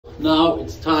Now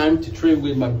it's time to train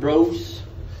with my bros.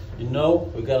 You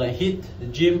know, we're gonna hit the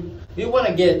gym. We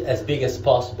wanna get as big as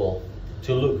possible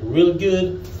to look real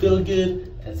good, feel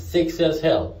good, and sexy as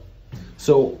hell.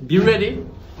 So be ready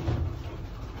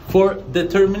for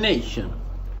determination.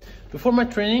 Before my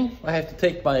training, I have to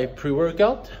take my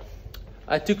pre-workout.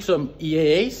 I took some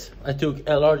EAAs. I took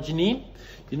L-arginine.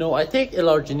 You know, I take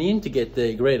L-arginine to get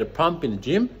the greater pump in the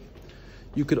gym.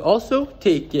 You could also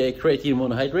take creatine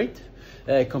monohydrate.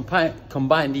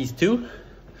 Combine these two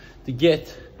to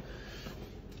get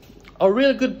a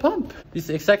real good pump. This is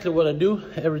exactly what I do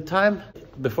every time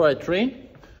before I train.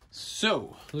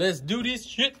 So let's do this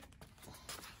shit.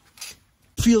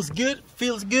 Feels good,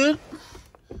 feels good.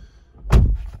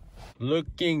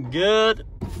 Looking good.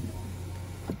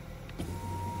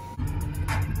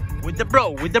 With the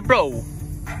bro, with the bro.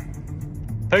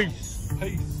 Peace,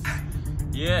 peace.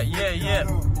 Yeah, yeah, yeah.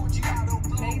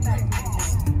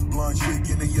 Blonde chick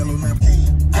in a yellow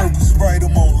Lamborghini. Purple Sprite,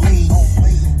 I'm on lean.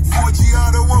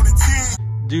 4Giotto on the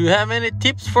 10. Do you have any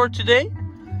tips for today?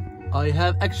 I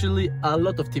have actually a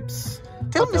lot of tips.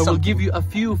 Tell me I will give you a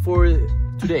few for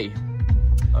today.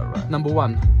 All right. Number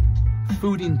one,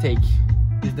 food intake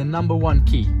is the number one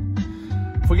key.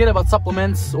 Forget about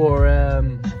supplements or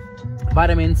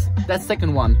vitamins. That's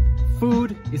second one.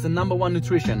 Food is the number one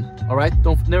nutrition. All right,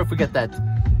 never forget that.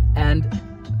 And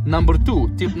number two,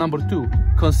 tip number two,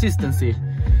 consistency.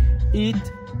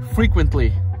 Eat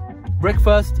frequently.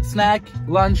 Breakfast, snack,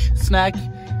 lunch, snack,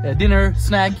 dinner,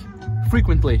 snack,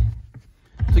 frequently.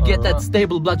 To get that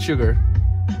stable blood sugar.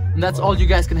 And that's all you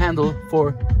guys can handle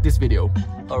for this video.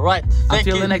 All right, thank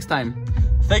you. Until the next time.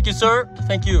 Thank you, sir.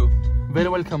 Thank you. Very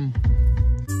welcome.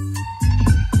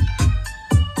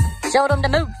 Show them the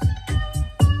moves.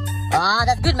 Ah,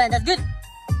 that's good, man. That's good.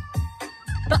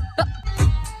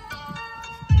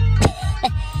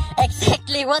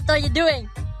 Exactly. What are you doing?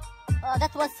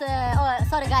 That was,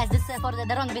 sorry guys, this is for the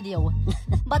wrong video.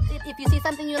 But if you see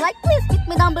something you like, please hit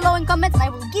me down below in comments and I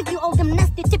will give you all the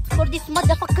nasty tips for this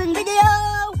motherfucking video.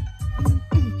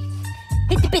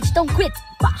 Hit the pitch, don't quit.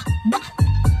 Bah, bah.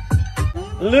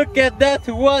 Look at that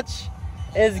watch.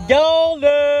 It's golden.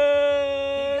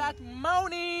 He got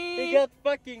money. He got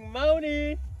fucking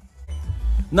money.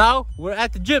 Now we're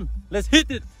at the gym. Let's hit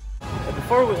it.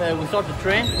 Before we start to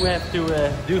train, we have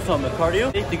to do some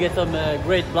cardio to get some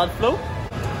great blood flow.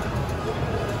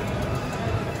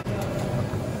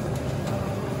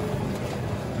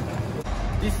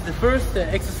 This is the first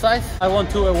exercise. I want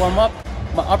to warm up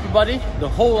my upper body, the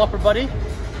whole upper body.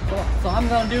 So I'm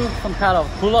gonna do some kind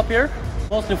of pull up here,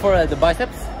 mostly for the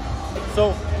biceps.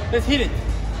 So let's hit it.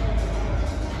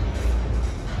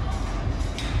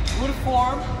 Good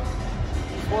form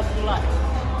is what you like.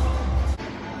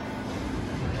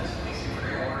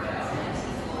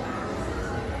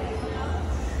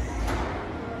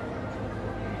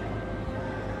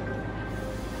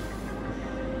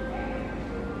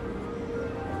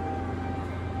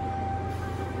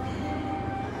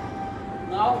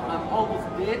 Now I'm almost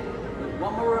dead, but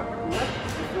one more rep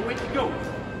is the way to go.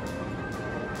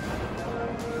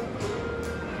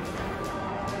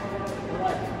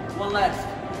 Alright, one last.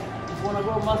 If you want to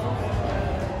grow muscles,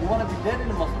 you want to be dead in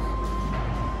the muscles.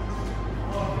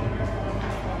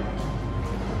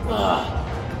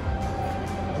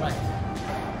 Alright.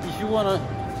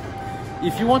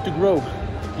 If you want to grow,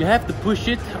 you have to push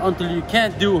it until you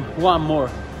can't do one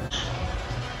more.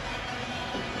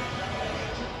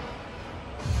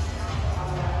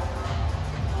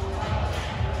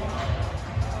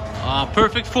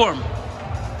 Perfect form.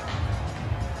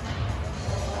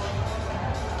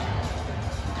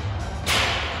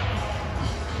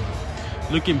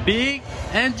 Looking big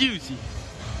and juicy.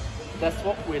 That's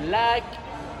what we like.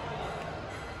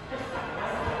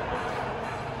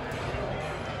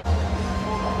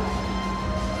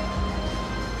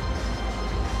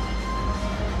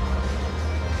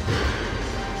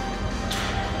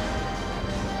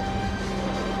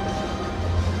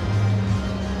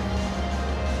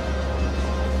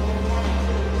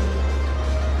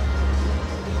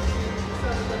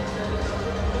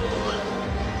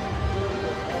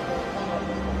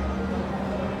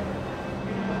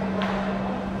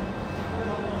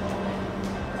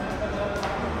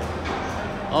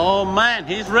 Oh man,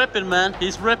 he's ripping, man.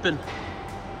 He's ripping.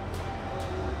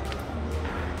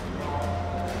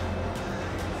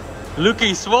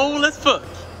 Looking swole as fuck.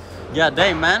 God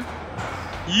damn, man.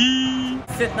 Yee.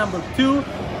 Set number 2.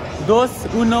 Dos,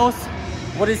 unos.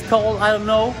 What it's called, I don't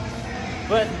know.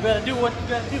 But you gotta do what you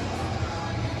gotta do.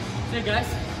 See, guys.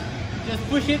 Just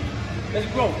push it. Let's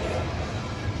grow.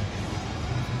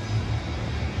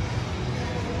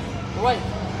 Alright.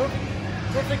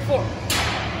 Perfect form.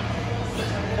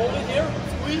 Just hold it here,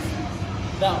 squeeze,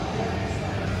 down.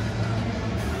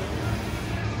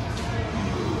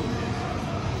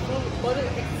 Full body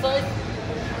exercise.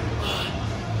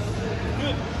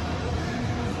 Good.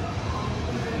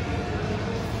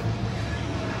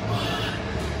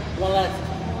 One last.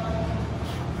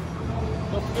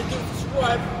 Don't forget to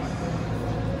subscribe.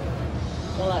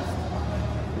 One last.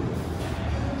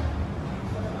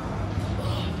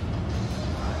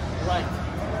 Right.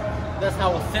 That's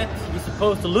how a set is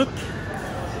supposed to look.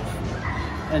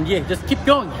 And yeah, just keep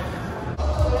going.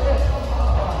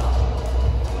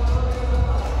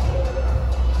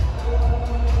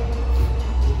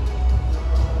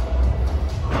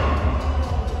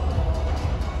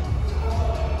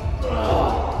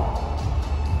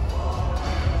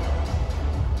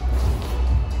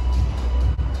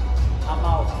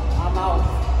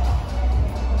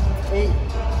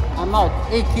 I'm out,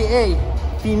 aka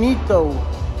finito.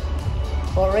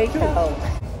 Burrito.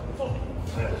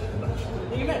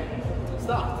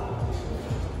 Stop.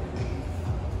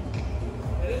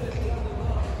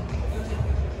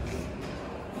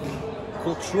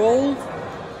 Control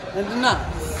and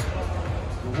nice.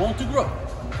 You want to grow.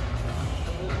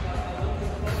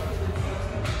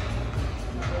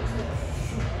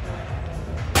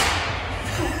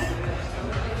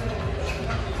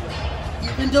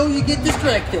 Even though you get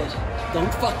distracted,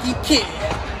 don't fucking care.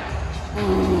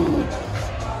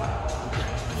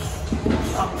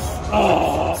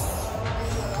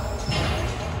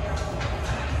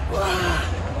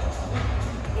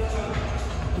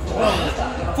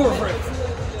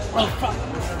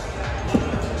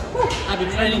 I've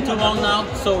been training too long now,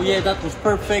 so yeah, that was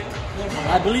perfect.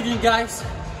 I believe in you guys.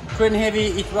 Train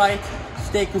heavy, eat right,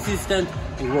 stay consistent,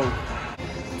 and grow.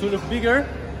 To look bigger,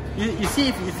 you see,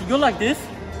 if you go like this,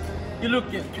 you look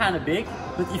kind of big.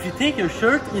 But if you take your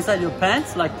shirt inside your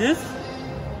pants like this,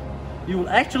 you will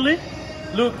actually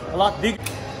look a lot bigger.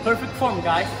 Perfect form,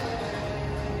 guys.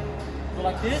 Go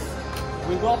like this.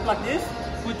 We go up like this.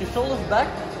 Put your shoulders back.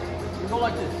 We go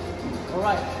like this. All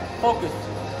right. Focus.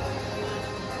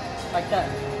 Like that.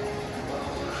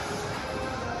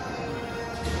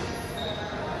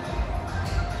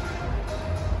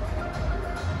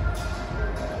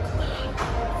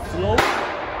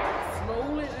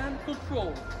 Slowly and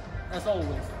control, as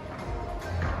always.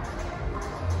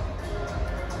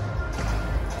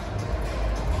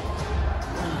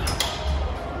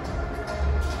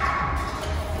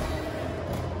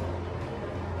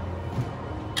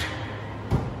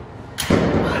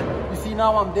 You see,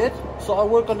 now I'm dead, so I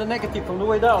work on the negative from the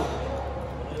way down.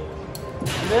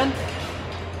 And then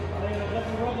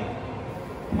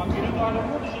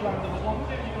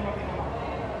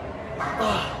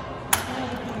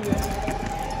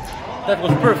that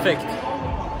was perfect.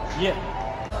 Yeah.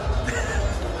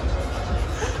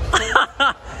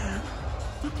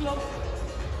 Too close.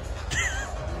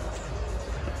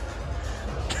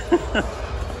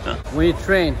 When you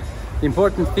train, the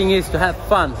important thing is to have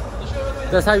fun.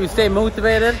 That's how you stay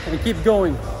motivated and keep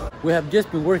going. We have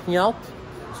just been working out,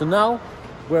 so now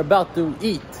we're about to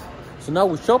eat. So now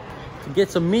we shop to get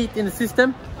some meat in the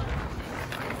system.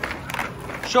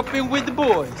 Shopping with the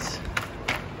boys.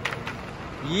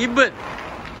 Yeah, but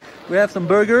we have some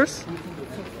burgers.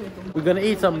 We're gonna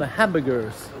eat some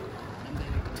hamburgers.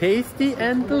 Tasty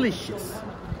and delicious.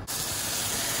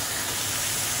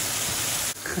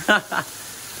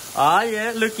 Ah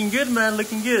yeah, looking good, man,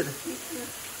 looking good.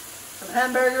 Some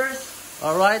hamburgers.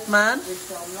 All right, man. With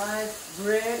some nice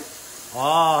bread.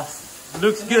 Ah,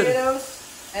 looks good. Tomatoes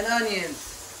and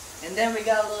onions. And then we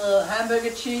got a little hamburger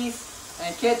cheese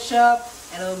and ketchup,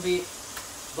 and it'll be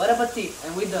bon appetit,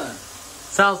 and we're done.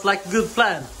 Sounds like a good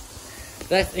plan.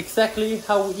 That's exactly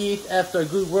how we eat after a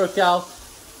good workout.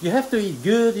 You have to eat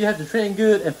good, you have to train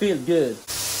good and feel good.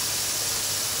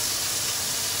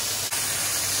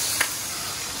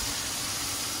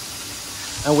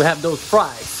 And we have those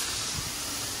fries.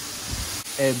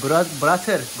 Hey,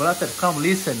 brother, come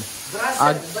listen.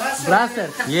 Brother,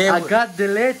 yeah, I got the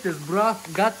latest, bro.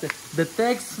 Got the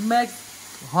Tex-Mex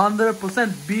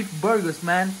 100% beef burgers,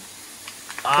 man.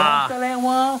 Don't tell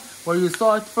anyone where you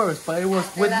saw it first, but it was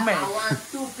with me. I want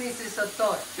 2 pieces of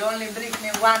toast. You only bring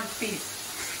me 1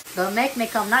 piece. Don't make me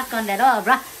come knock on the door,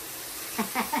 bruh.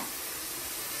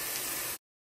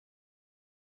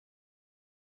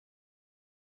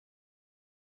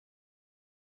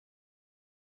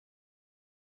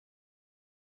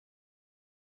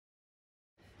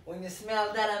 When you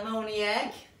smell that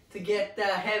ammoniac to get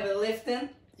heavy lifting,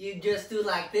 you just do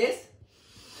like this.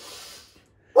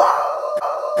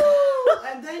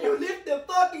 And then you lift the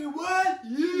fucking one.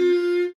 Yeah.